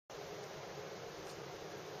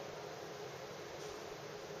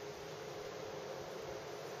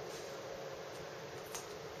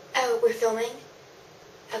we're filming?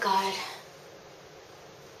 Oh god.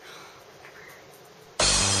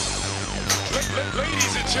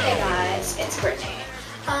 Ladies and Hey gentlemen. guys, it's Britney.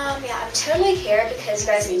 Yeah, I'm totally here because you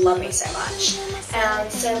guys love me so much.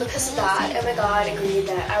 And so because of that, oh my god, agreed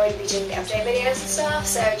that I would be doing the update videos and stuff,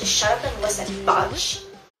 so just shut up and listen, bunch.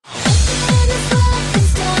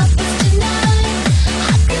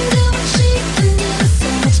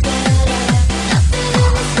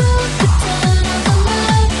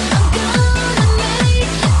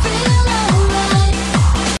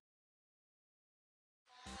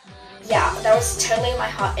 Yeah, that was totally my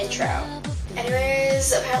hot intro.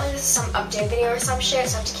 Anyways, apparently this is some update video or some shit,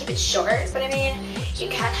 so I have to keep it short, but I mean, you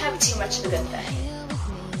can't have too much of a good thing.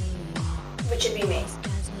 Which would be me.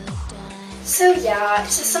 So yeah,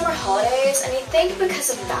 this is summer holidays, and you think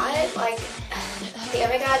because of that, like, the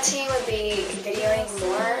ohmahgaaad team would be videoing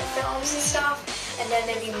more films and stuff, and then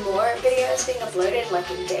there'd be more videos being uploaded, like,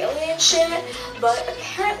 daily and shit, but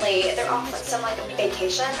apparently they're off on some, like,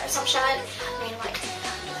 vacation or some shit. I mean, like,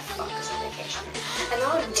 and they're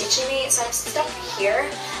all ditching me, so I'm stuck here,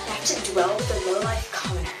 and I have to dwell with the low-life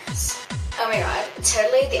commoners. Oh my god,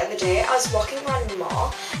 totally the other day, I was walking around the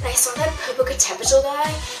mall, and I saw that Popocatépetl guy,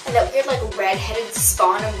 and that weird, like, red-headed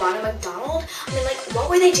spawn of Ronald McDonald. I mean, like, what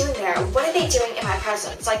were they doing there? What are they doing in my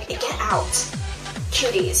presence? Like, get out.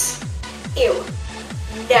 Cuties. Ew.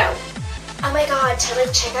 No. Oh my god, totally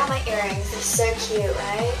check out my earrings. They're so cute,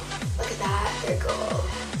 right? Look at that, they're gold.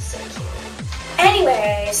 So cute.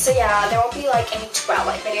 Anyway, so yeah, there won't be like any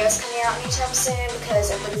Twilight videos coming out anytime soon because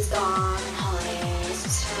everybody's gone and holidays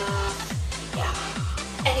and stuff. Yeah.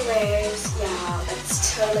 Anyways, yeah,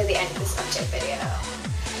 that's totally the end of this update video.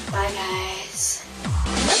 Bye guys.